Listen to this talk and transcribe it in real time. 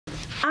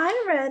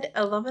read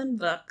 11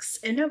 books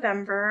in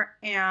November,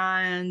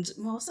 and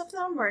most of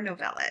them were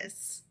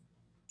novellas.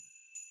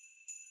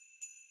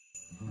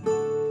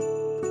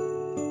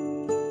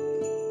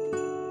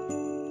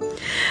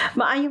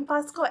 Maayong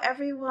Pasko,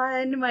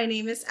 everyone. My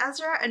name is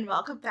Ezra, and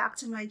welcome back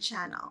to my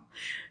channel.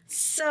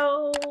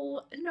 So,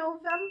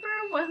 November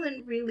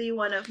wasn't really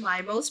one of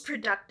my most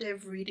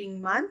productive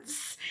reading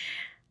months,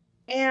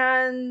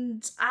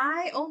 and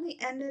I only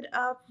ended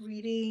up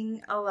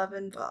reading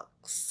 11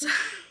 books.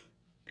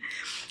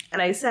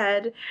 And I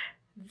said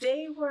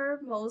they were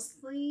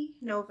mostly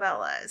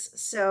novellas.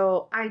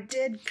 So I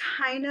did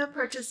kind of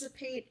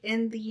participate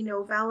in the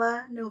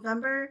Novella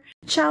November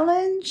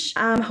challenge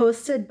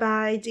hosted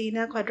by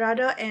Dana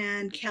Quadrado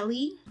and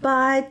Kelly.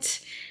 But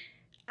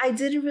I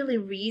didn't really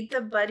read the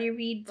buddy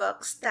read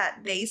books that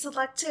they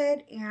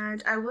selected,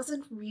 and I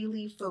wasn't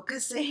really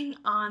focusing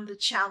on the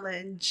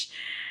challenge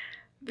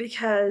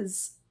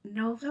because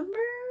November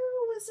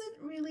wasn't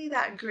really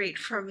that great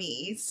for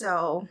me.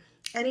 So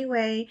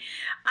anyway,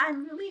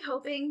 I'm really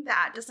hoping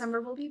that December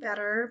will be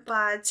better,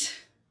 but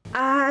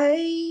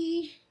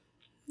I'm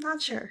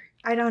not sure.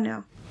 I don't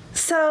know.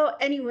 So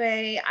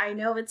anyway, I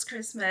know it's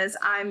Christmas.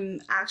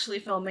 I'm actually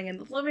filming in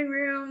the living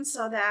room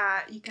so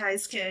that you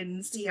guys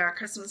can see our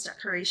Christmas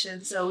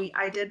decorations. So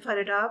I did put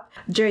it up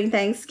during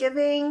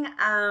Thanksgiving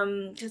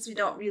because we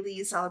don't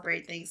really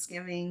celebrate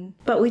Thanksgiving,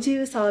 but we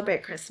do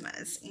celebrate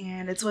Christmas,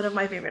 and it's one of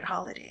my favorite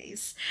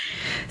holidays.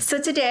 So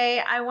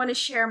today I want to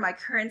share my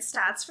current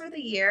stats for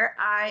the year.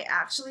 I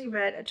actually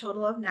read a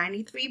total of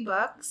 93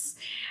 books.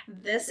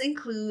 This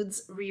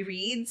includes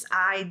rereads.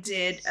 I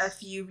did a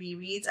few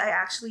rereads. I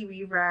actually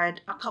reread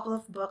a couple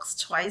of books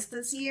twice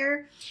this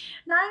year.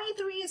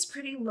 93 is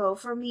pretty low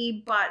for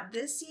me, but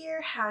this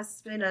year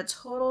has been a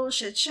total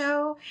shit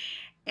show.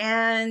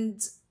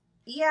 And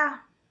yeah,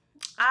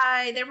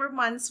 there were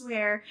months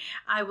where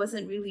I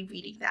wasn't really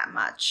reading that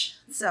much.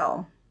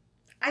 So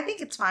I think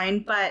it's fine,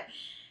 but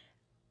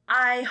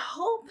I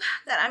hope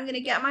that I'm going to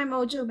get my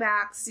mojo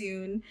back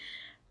soon.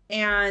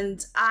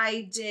 And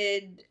I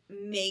did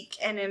make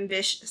an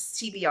ambitious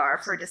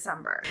TBR for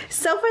December.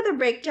 So for the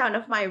breakdown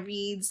of my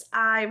reads,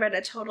 I read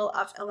a total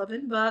of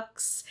 11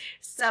 books,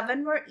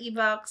 7 were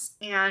ebooks,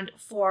 and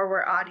 4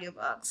 were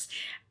audiobooks.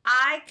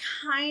 I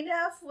kind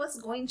of was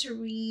going to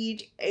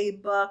read a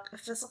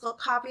physical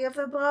copy of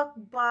the book,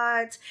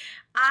 but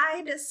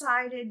I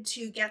decided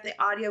to get the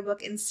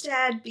audiobook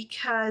instead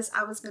because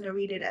I was going to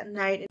read it at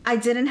night. I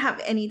didn't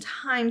have any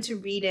time to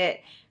read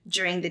it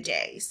during the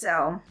day.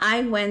 So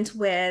I went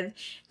with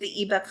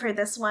the ebook for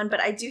this one, but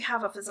I do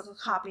have a physical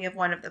copy of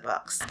one of the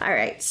books. All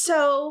right,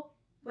 so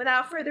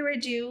without further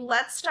ado,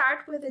 let's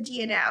start with the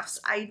DNFs.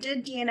 I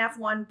did DNF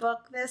one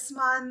book this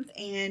month,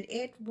 and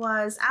it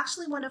was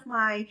actually one of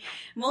my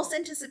most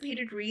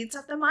anticipated reads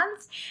of the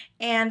month.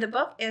 And the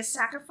book is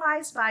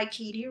Sacrifice by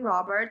Katie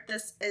Robert.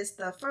 This is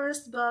the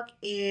first book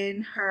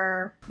in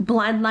her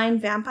Bloodline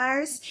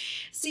Vampires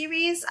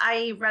series.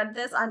 I read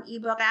this on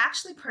ebook. I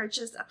actually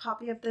purchased a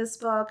copy of this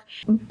book,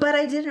 but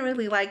I didn't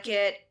really like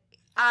it.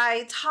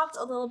 I talked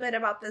a little bit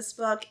about this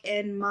book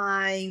in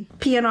my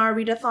PNR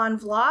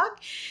Readathon vlog,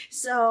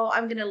 so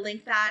I'm going to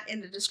link that in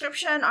the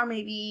description or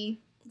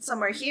maybe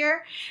somewhere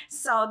here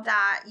so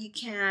that you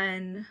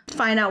can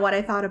find out what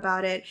I thought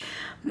about it.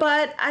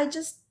 But I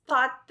just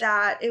thought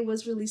that it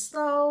was really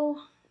slow,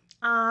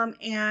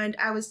 and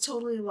I was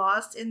totally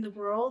lost in the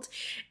world.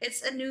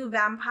 It's a new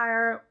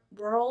vampire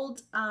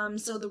world,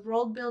 so the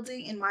world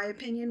building, in my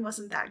opinion,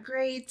 wasn't that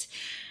great.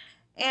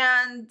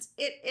 And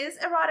it is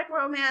erotic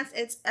romance.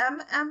 It's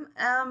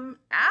MMMF.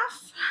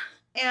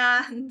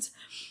 And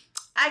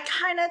I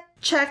kind of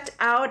checked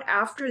out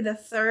after the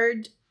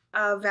third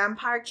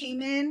vampire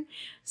came in.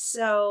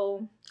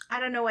 So I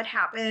don't know what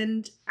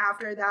happened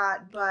after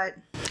that. But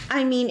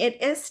I mean,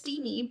 it is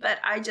steamy, but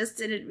I just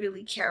didn't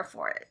really care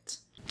for it.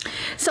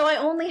 So I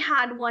only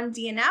had one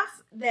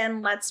DNF.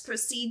 Then let's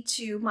proceed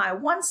to my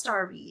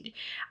 1-star read.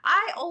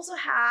 I also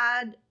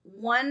had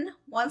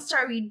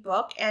one-star read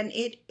book, and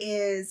it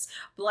is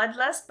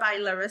Bloodlust by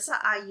Larissa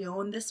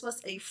Ione. This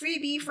was a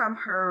freebie from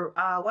her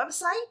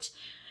website.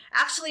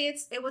 Actually,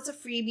 it was a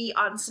freebie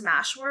on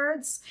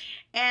Smashwords,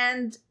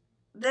 and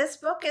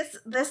this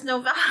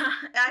novella,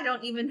 I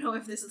don't even know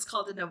if this is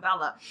called a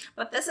novella,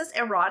 but this is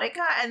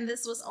erotica, and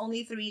this was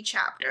only 3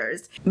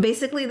 chapters.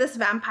 Basically, this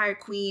vampire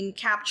queen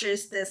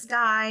captures this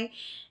guy,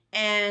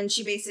 and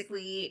she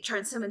basically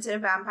turns him into a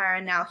vampire,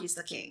 and now he's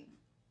the king.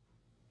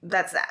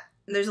 That's that.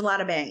 There's a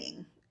lot of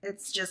banging.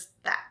 It's just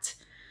that.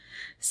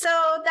 So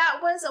that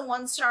was a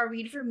 1-star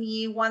read for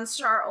me. 1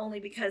 star only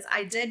because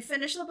I did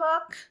finish the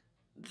book.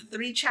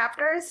 3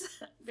 chapters,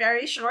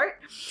 very short.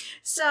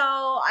 So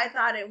I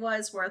thought it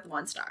was worth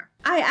 1 star.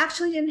 I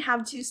actually didn't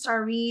have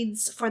 2-star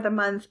reads for the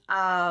month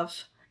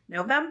of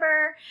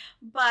November,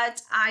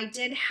 but I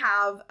did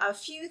have a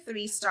few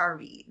 3-star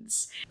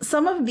reads.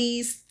 Some of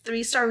these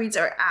 3-star reads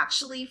are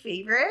actually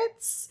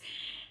favorites.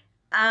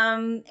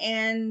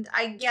 And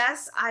I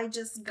guess I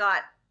just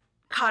got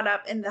caught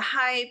up in the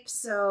hype.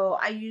 So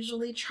I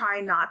usually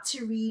try not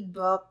to read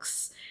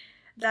books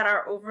that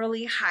are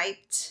overly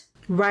hyped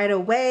right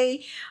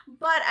away,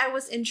 but I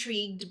was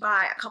intrigued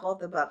by a couple of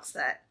the books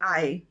that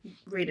I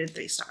rated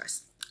 3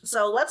 stars.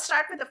 So let's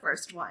start with the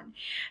first one.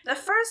 The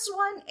first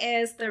one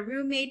is The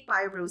Roommate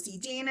by Rosie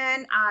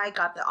Danan. I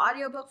got the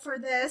audiobook for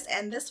this,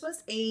 and this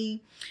was a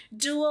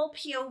dual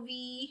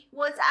POV.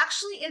 Well, it's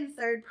actually in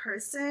third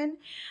person,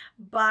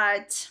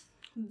 but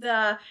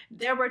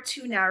there were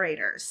 2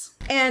 narrators.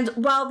 And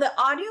while the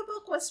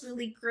audiobook was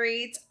really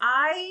great,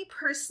 I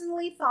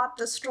personally thought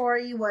the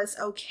story was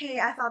okay.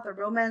 I thought the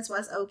romance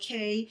was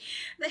okay.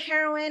 The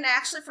heroine, I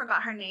actually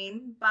forgot her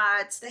name,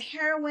 but the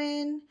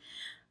heroine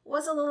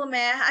was a little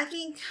meh. I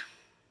think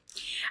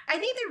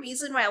the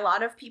reason why a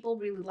lot of people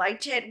really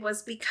liked it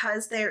was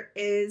because the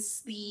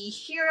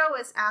hero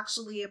is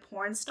actually a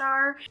porn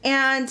star,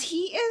 and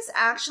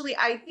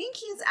I think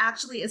he's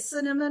actually a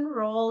cinnamon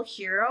roll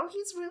hero.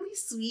 He's really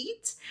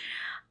sweet.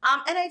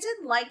 And I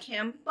did like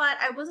him, but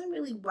I wasn't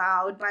really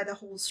wowed by the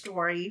whole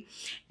story.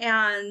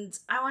 And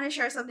I want to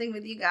share something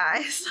with you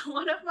guys.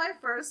 One of my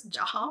first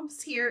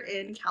jobs here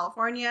in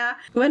California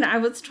when I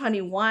was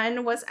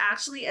 21 was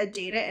actually a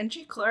data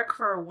entry clerk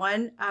for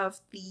one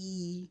of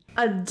the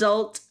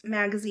adult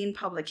magazine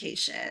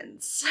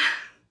publications.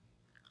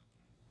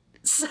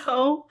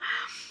 So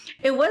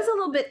it was a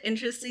little bit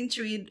interesting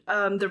to read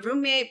The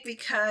Roommate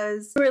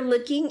because we're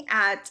looking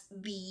at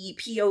the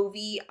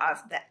POV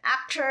of the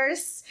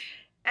actors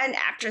and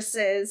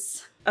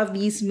actresses of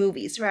these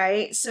movies,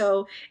 right?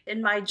 So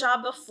in my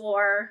job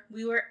before,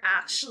 we were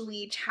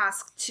actually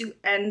tasked to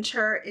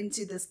enter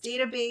into this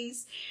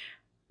database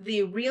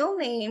the real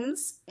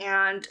names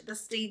and the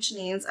stage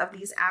names of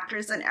these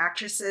actors and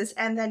actresses,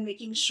 and then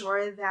making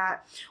sure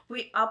that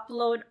we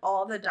upload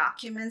all the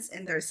documents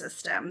in their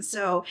system.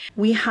 So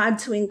we had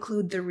to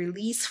include the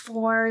release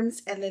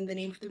forms and then the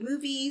name of the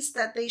movies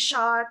that they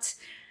shot,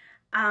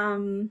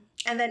 and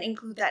then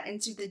include that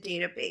into the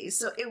database.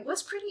 So it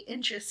was pretty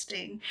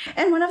interesting.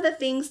 And one of the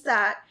things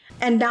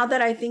and now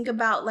that I think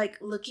about like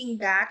looking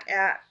back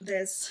at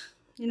this,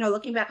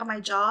 looking back at my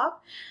job,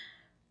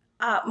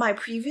 my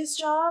previous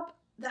job,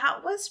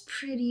 that was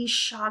pretty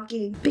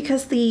shocking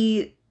because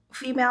the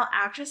female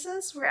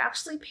actresses were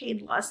actually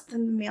paid less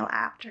than the male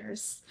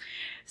actors.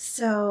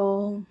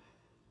 So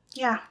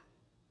yeah.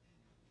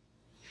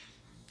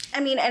 I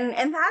mean, and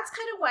that's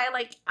kind of why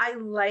I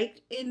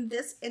like in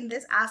this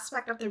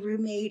aspect of The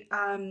Roommate,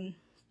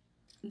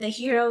 the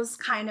hero's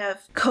kind of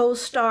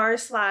co-star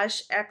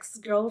 /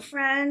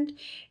 ex-girlfriend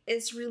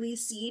is really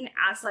seen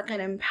as like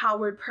an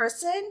empowered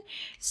person.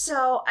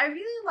 So I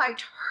really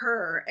liked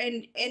her.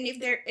 And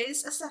if there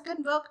is a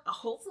second book,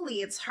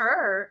 hopefully it's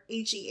her,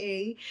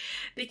 HEA,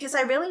 because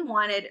I really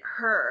wanted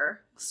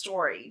her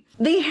story.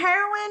 The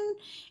heroine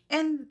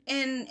in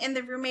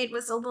The Roommate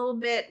was a little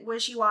bit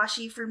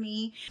wishy-washy for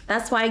me.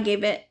 That's why I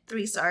gave it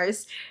 3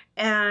 stars.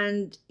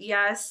 And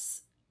yes,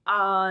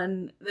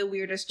 on the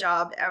weirdest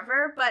job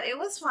ever, but it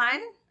was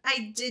fun.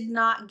 I did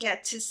not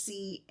get to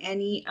see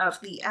any of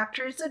the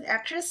actors and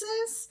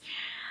actresses.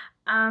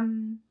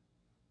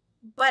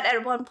 But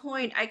at one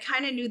point, I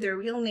kind of knew their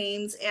real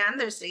names and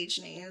their stage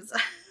names.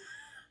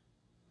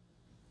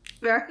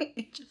 Very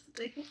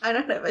interesting. I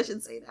don't know if I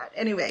should say that.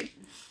 Anyway.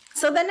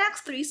 So the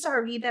next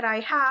 3-star read that I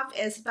have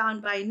is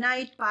Bound by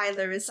Night by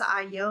Larissa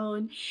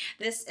Ayone.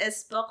 This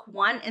is book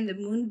 1 in the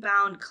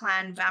Moonbound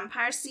Clan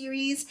Vampire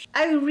series.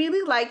 I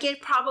really like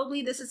it.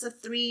 Probably this is a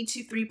 3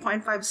 to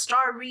 3.5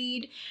 star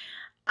read.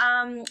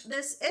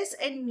 This is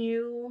a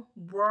new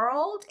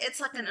world.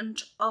 It's like an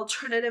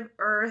alternative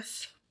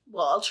Earth,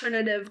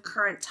 alternative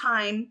current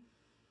time,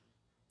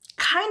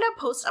 kind of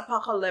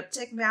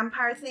post-apocalyptic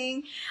vampire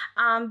thing,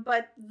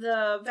 but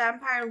the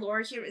vampire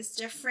lore here is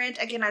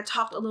different. Again, I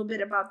talked a little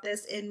bit about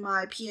this in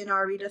my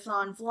PNR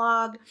Readathon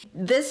vlog.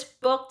 This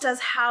book does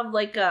have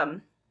like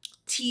a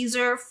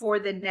teaser for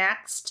the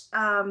next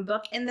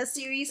book in the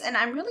series, and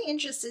I'm really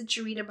interested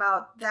to read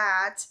about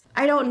that.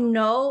 I don't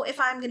know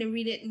if I'm going to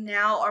read it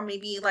now or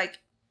maybe like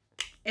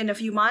in a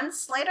few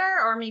months later,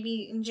 or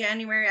maybe in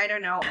January, I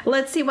don't know.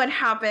 Let's see what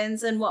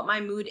happens and what my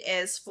mood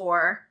is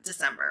for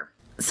December.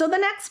 So the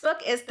next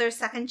book is Their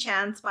Second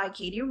Chance by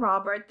Katie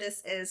Robert.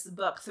 This is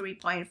book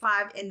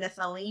 3.5 in the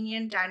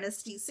Thalanian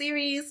Dynasty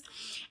series,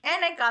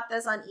 and I got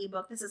this on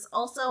ebook. This is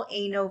also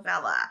a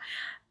novella.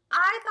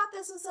 I thought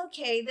this was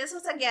okay. This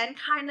was again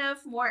kind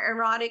of more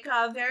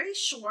erotica, very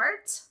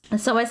short.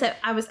 So I think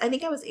I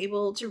was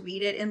able to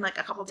read it in like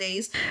a couple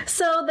days.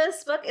 So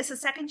this book is a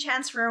second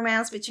chance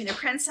romance between a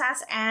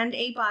princess and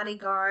a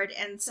bodyguard.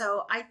 And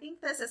so I think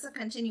this is a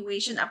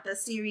continuation of the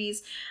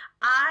series.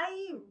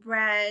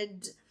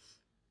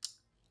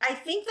 I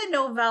think the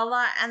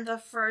novella and the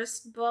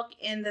first book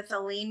in the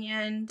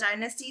Thalanian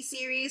Dynasty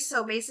series.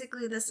 So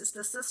basically this is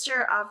the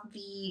sister of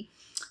the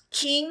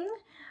king,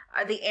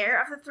 the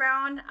heir of the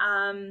throne.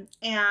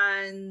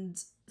 And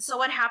so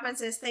what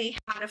happens is they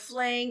had a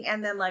fling,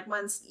 and then like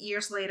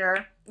years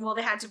later,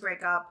 they had to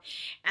break up.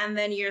 And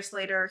then years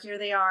later, here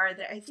they are.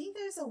 I think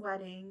there's a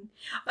wedding.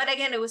 But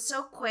again, it was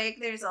so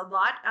quick. There's a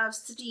lot of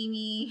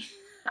steamy.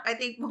 I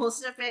think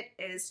most of it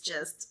is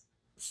just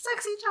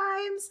sexy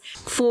times.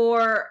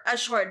 For a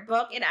short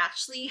book, it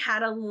actually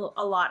had a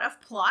lot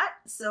of plot,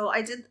 so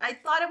I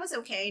thought it was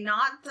okay.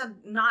 Not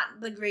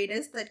the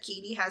greatest that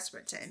Katie has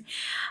written.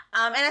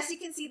 And as you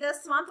can see,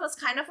 this month was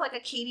kind of like a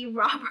Katie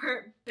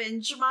Robert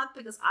binge month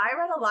because I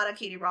read a lot of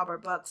Katie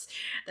Robert books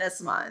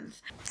this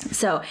month.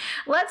 So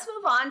let's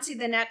move on to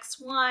the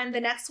next one.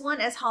 The next one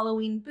is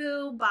Halloween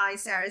Boo by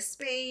Sarah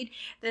Spade.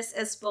 This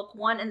is book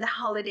 1 in the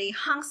Holiday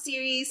Hunk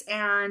series,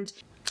 and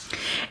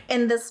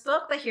in this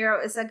book, the hero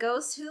is a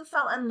ghost who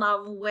fell in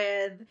love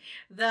with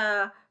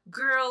the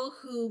girl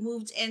who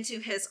moved into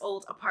his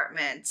old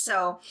apartment.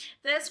 So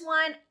this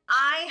one,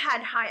 I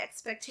had high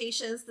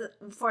expectations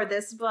for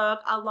this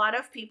book. A lot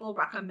of people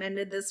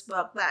recommended this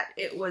book, that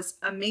it was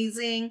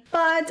amazing.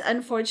 But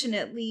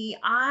unfortunately,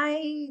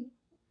 I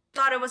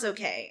thought it was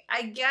okay.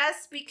 I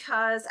guess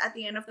because at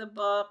the end of the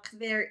book,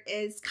 there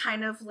is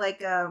kind of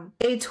like a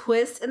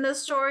twist in the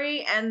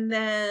story, and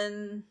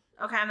then...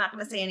 Okay, I'm not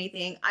going to say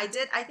anything. I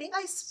think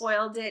I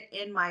spoiled it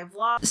in my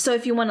vlog. So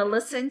if you want to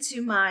listen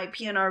to my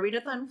PNR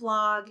Readathon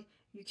vlog,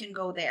 you can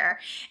go there.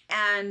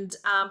 And,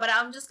 but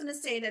I'm just going to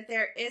say that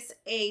there is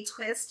a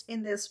twist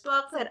in this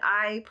book that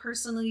I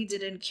personally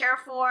didn't care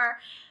for.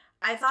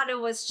 I thought it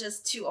was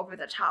just too over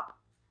the top.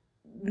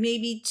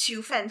 Maybe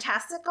too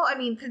fantastical. I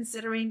mean,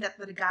 considering that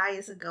the guy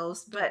is a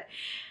ghost, but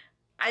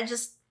I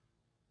just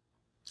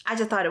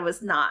thought it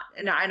was not.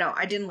 No, I know,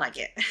 I didn't like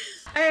it.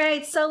 All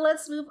right, so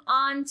let's move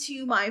on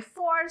to my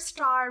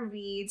 4-star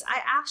reads.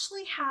 I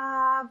actually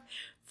have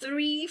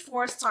 3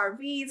 4-star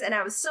reads, and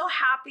I was so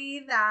happy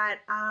that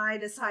I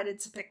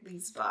decided to pick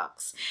these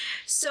books.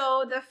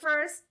 So the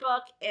first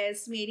book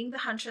is Mating the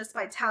Huntress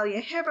by Talia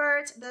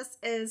Hibbert. This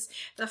is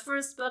the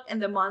first book in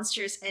the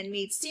Monsters and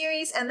Maids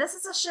series, and this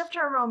is a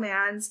shifter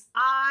romance.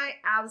 I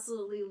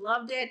absolutely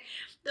loved it.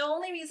 The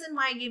only reason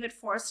why I gave it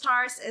 4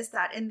 stars is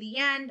that in the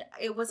end,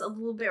 it was a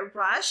little bit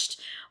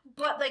rushed,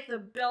 but like the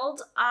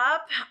build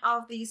up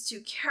of these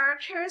 2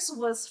 characters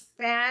was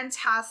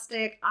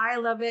fantastic. I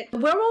love it. The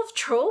werewolf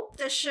trope,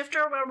 the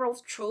shifter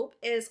werewolf trope,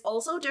 is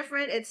also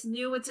different. It's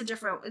new. It's a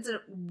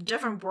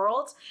different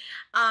world.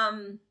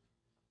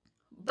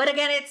 But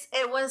again,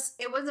 it was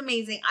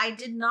amazing. I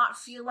did not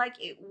feel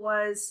like it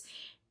was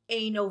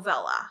a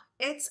novella.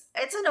 It's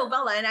a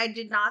novella, and I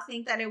did not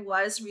think that it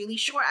was really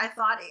short. I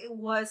thought it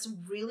was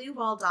really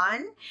well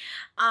done.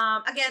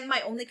 Again,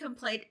 my only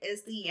complaint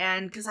is the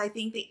end, because I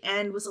think the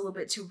end was a little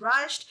bit too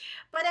rushed,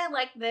 but I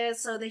like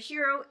this. So the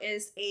hero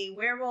is a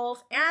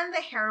werewolf, and the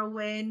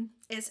heroine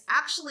is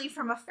actually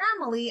from a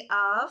family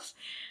of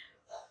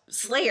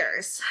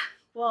slayers.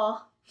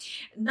 Well,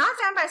 not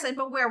vampire slayers,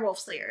 but werewolf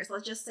slayers.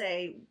 Let's just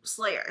say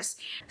slayers.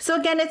 So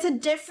again, it's a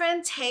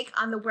different take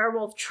on the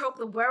werewolf trope.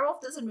 The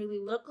werewolf doesn't really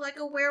look like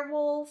a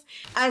werewolf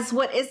as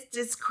what is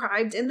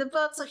described in the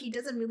book. So he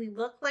doesn't really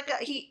look like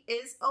he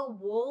is a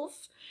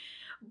wolf,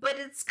 but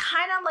it's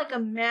kind of like a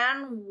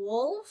man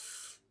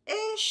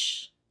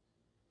wolf-ish.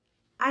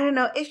 I don't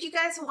know. If you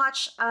guys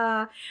watch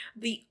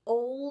the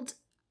old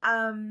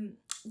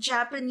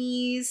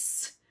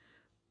Japanese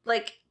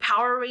like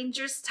Power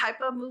Rangers type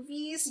of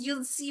movies,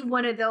 you'll see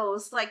one of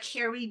those like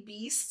hairy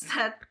beasts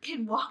that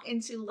can walk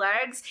into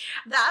legs.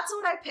 That's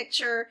what I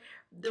picture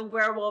the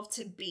werewolf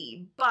to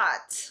be.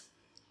 But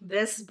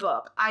this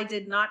book, I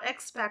did not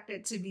expect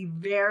it to be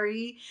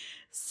very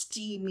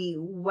steamy.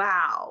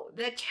 Wow,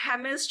 the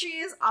chemistry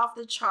is off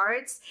the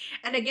charts,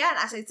 and again,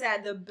 as I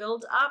said, the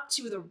build up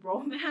to the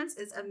romance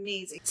is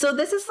amazing. So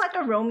this is like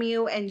a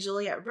Romeo and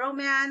Juliet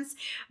romance,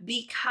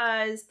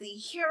 because the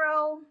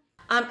hero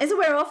is a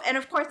werewolf, and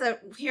of course the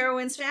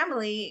heroine's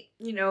family,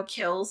 you know,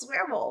 kills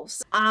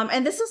werewolves.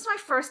 And this is my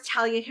first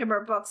Talia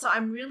Hibbert book, so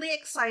I'm really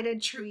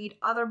excited to read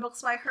other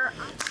books by her.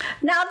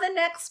 Now the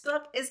next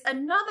book is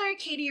another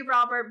Katie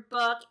Robert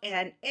book,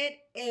 and it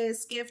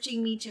is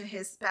Gifting Me to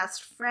His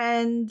Best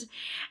Friend,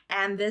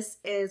 and this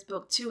is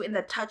book 2 in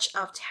the Touch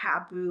of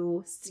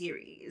Taboo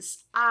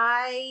series.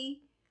 I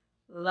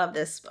love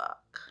this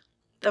book.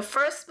 The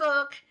first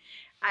book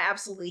I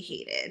absolutely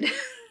hated.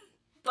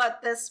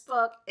 But this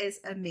book is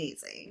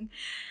amazing.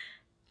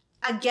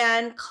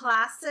 Again,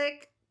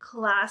 classic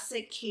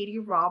Katie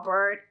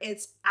Robert.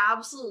 It's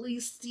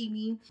absolutely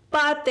steamy,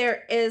 but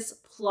there is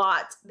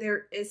plot,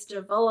 there is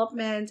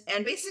development,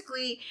 and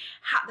basically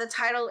the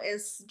title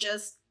is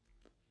just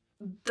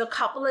the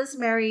couple is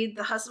married,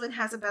 the husband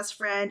has a best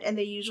friend, and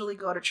they usually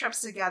go to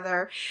trips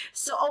together.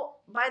 So, oh,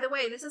 by the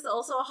way, this is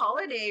also a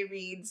holiday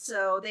read,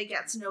 so they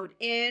get snowed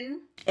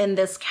in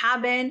this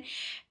cabin,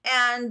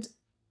 and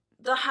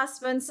the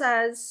husband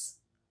says,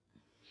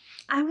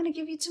 I'm going to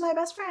give you to my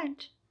best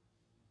friend.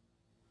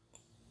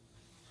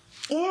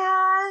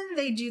 And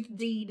they do the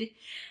deed.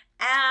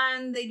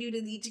 And they do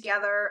the deed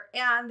together.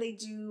 And they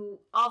do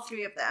all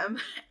 3 of them.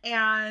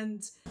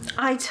 And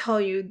I tell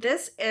you,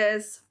 this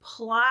is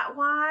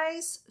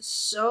plot-wise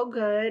so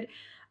good.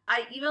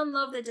 I even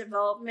love the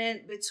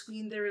development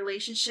between the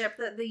relationship,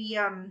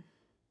 the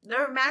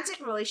romantic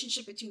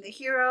relationship between the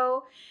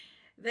hero,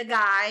 the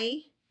guy,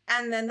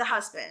 and then the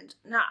husband.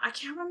 Now, I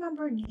can't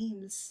remember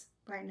names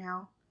right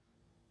now.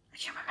 I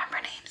can't remember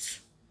names.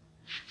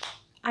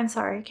 I'm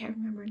sorry, I can't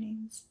remember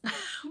names.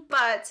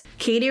 But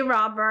Katie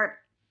Robert,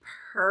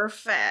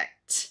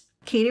 perfect.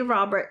 Katie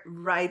Robert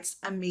writes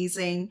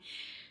amazing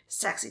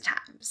sexy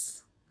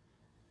times.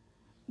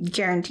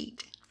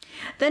 Guaranteed.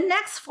 The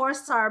next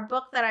 4-star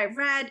book that I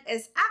read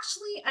is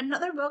actually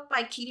another book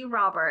by Katie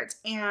Robert,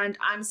 and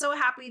I'm so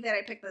happy that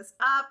I picked this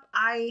up.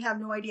 I have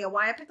no idea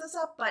why I picked this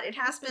up, but it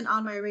has been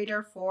on my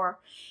radar for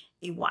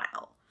a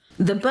while.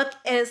 The book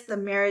is The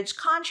Marriage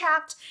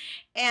Contract,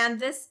 and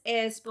this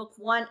is book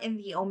 1 in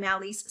the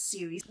O'Malley's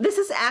series. This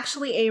is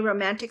actually a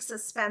romantic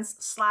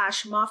suspense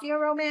 / mafia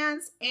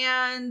romance,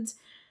 and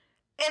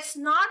it's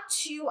not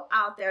too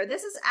out there.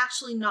 This is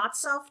actually not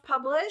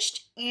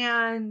self-published,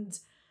 and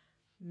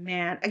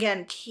man,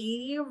 again,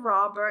 Katie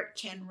Robert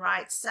can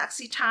write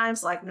sexy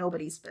times like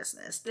nobody's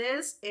business.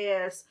 This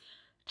is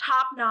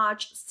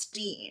top-notch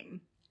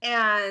steam,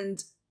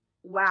 and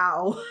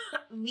wow,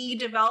 the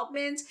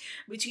development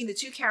between the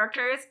two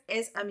characters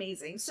is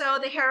amazing. So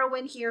the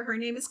heroine here, her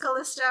name is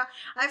Callista.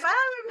 I finally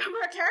remember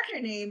her character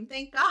name,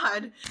 thank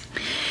God.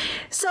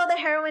 So the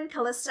heroine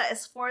Callista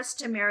is forced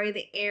to marry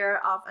the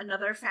heir of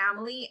another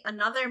family,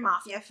 another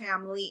mafia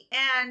family,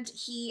 and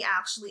he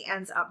actually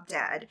ends up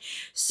dead.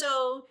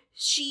 So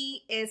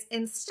she is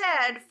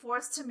instead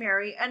forced to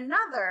marry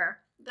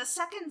the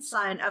second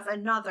son of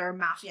another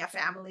mafia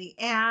family,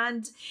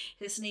 and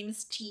his name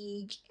is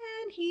Teague,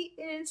 and he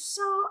is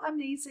so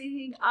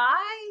amazing.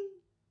 I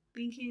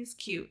think he's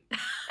cute.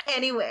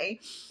 Anyway,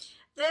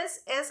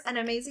 this is an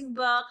amazing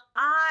book.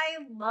 I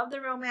love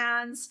the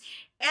romance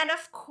and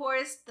of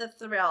course the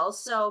thrill.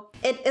 So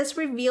it is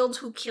revealed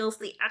who kills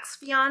the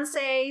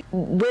ex-fiance.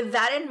 With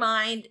that in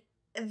mind,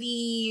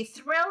 the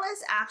thrill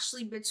is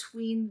actually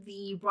between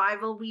the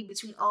rivalry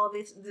between all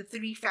the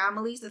three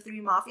families, the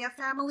three mafia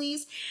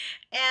families.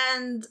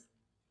 And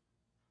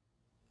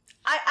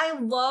I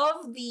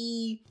love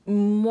the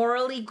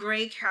morally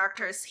gray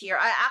characters here.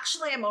 I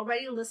actually am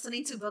already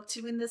listening to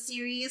Booktube in the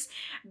series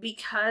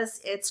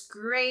because it's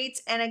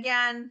great. And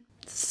again,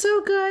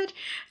 so good.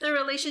 The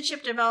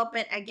relationship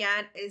development,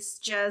 again, is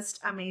just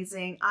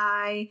amazing.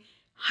 I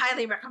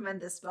highly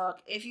recommend this book.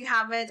 If you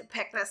haven't,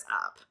 pick this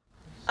up.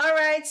 All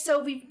right,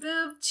 so we've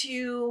moved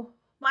to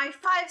my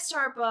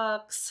 5-star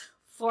books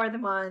for the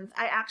month.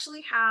 I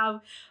actually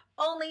have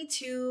only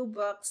 2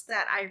 books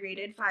that I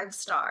rated 5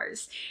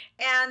 stars.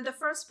 And the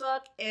first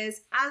book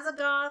is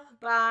Azagoth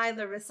by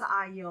Larissa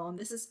Ayon.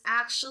 This is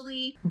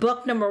actually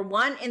book number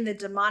 1 in the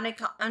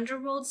Demonica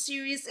Underworld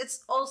series.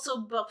 It's also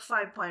book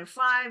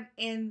 5.5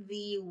 in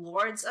the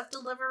Lords of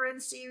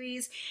Deliverance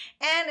series.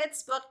 And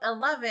it's book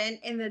 11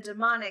 in the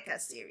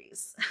Demonica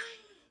series.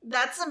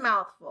 That's a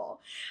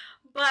mouthful.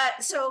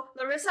 But so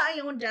Larissa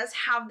Ayon does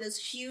have this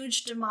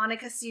huge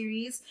Demonica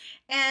series,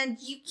 and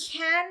you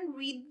can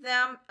read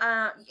them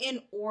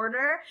in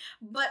order,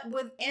 but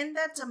within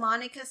that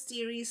Demonica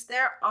series,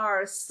 there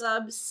are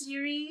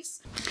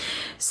sub-series.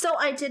 So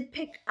I did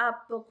pick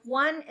up book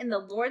 1 in the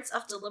Lords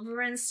of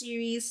Deliverance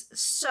series.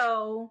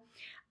 So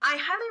I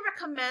highly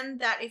recommend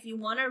that if you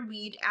want to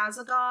read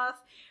Azagoth,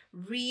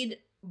 read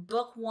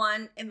book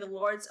 1 in the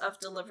Lords of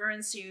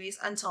Deliverance series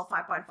until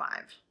 5.5.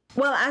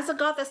 Well,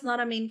 Azagoth is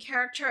not a main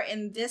character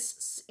in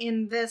this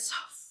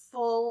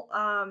full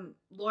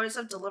Lords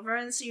of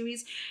Deliverance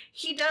series.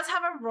 He does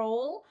have a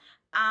role,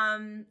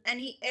 and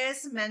he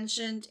is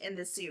mentioned in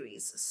the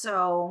series.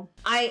 So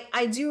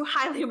I do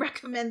highly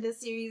recommend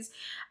this series.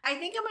 I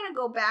think I'm going to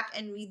go back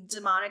and read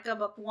Demonica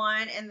book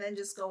 1 and then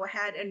just go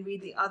ahead and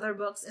read the other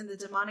books in the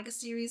Demonica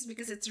series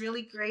because it's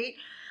really great.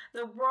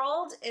 The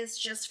world is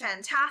just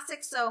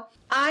fantastic. So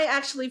I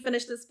actually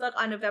finished this book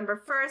on November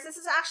 1st. This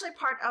is actually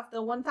part of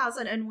the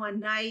 1001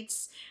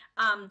 Nights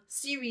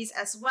series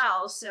as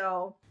well.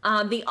 So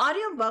the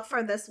audiobook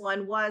for this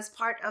one was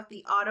part of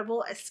the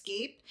Audible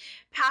Escape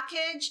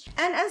package.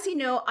 And as you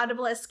know,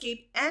 Audible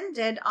Escape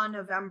ended on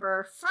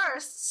November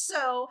 1st.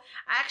 So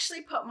I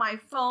actually put my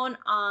phone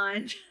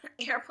on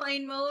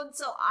airplane mode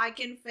so I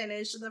can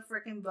finish the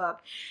freaking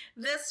book.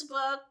 This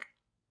book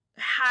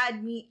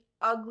had me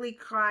ugly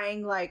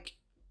crying. I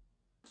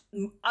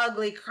think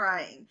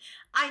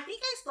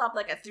I slept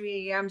like at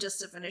 3 a.m.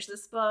 just to finish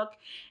this book,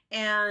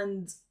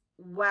 and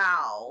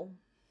wow,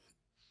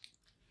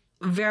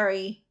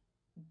 very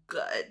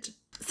good.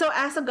 So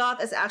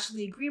Azagoth is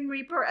actually a Grim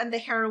Reaper, and the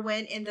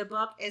heroine in the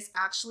book is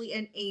actually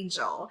an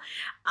angel.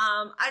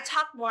 I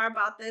talk more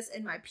about this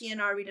in my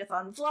PNR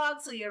Readathon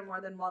vlog, so you're more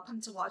than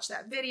welcome to watch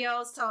that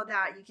video so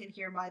that you can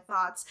hear my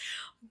thoughts.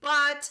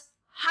 But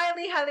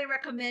highly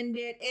recommend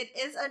it. It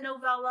is a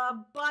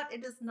novella, but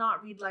it does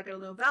not read like a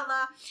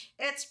novella.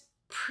 It's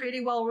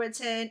pretty well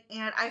written,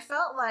 and I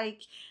felt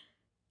like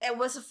it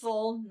was a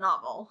full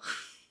novel.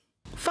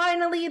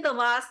 Finally, the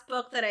last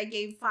book that I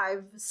gave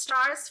 5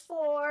 stars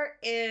for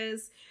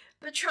is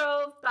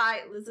Betrothed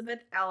by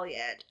Elizabeth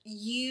Elliot.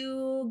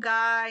 You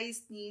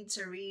guys need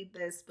to read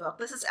this book.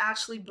 This is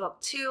actually book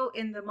 2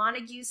 in the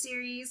Montague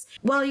series.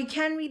 While you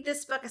can read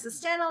this book as a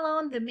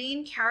standalone, the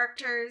main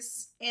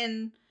characters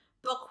in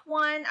Book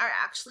 1 are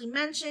actually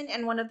mentioned,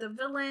 and one of the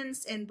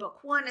villains in book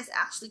 1 is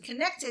actually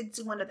connected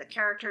to one of the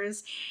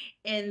characters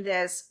in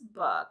this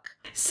book.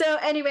 So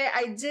anyway,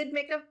 I did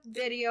make a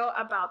video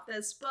about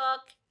this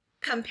book,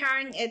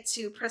 comparing it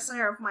to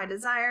Prisoner of My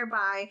Desire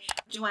by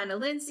Joanna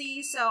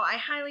Lindsey. So I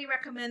highly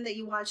recommend that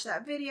you watch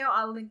that video.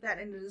 I'll link that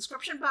in the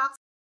description box,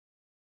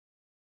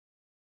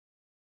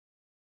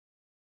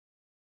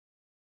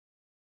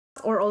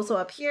 or also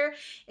up here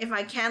if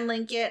I can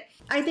link it.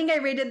 I think I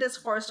rated this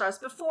 4 stars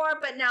before,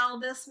 but now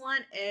this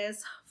one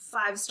is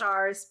 5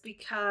 stars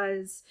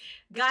because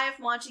Guy of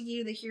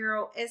Montague, the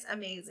hero, is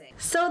amazing.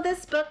 So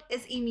this book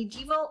is a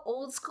medieval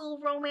old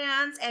school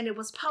romance, and it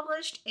was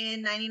published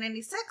in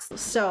 1996.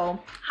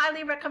 So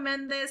highly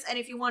recommend this. And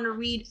if you want to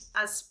read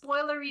a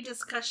spoilery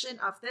discussion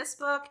of this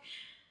book,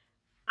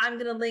 I'm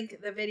going to link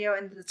the video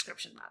in the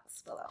description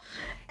box below.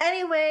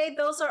 Anyway,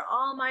 those are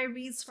all my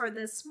reads for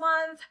this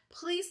month.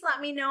 Please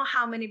let me know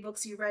how many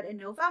books you read in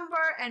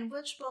November and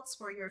which books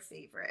were your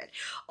favorite.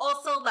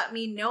 Also, let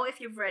me know if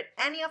you've read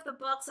any of the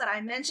books that I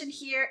mentioned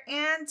here,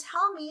 and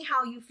tell me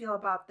how you feel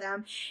about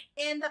them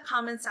in the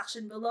comment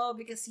section below,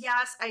 because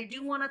yes, I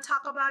do want to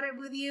talk about it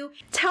with you.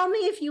 Tell me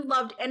if you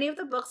loved any of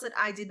the books that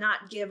I did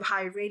not give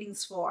high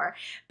ratings for,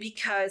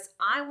 because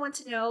I want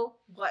to know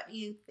what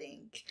you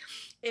think.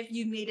 If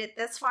you made it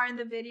this far in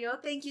the video,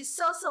 thank you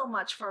so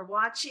much for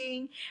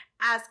watching.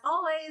 As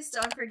always,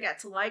 don't forget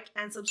to like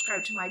and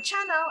subscribe to my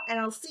channel, and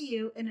I'll see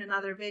you in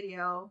another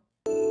video.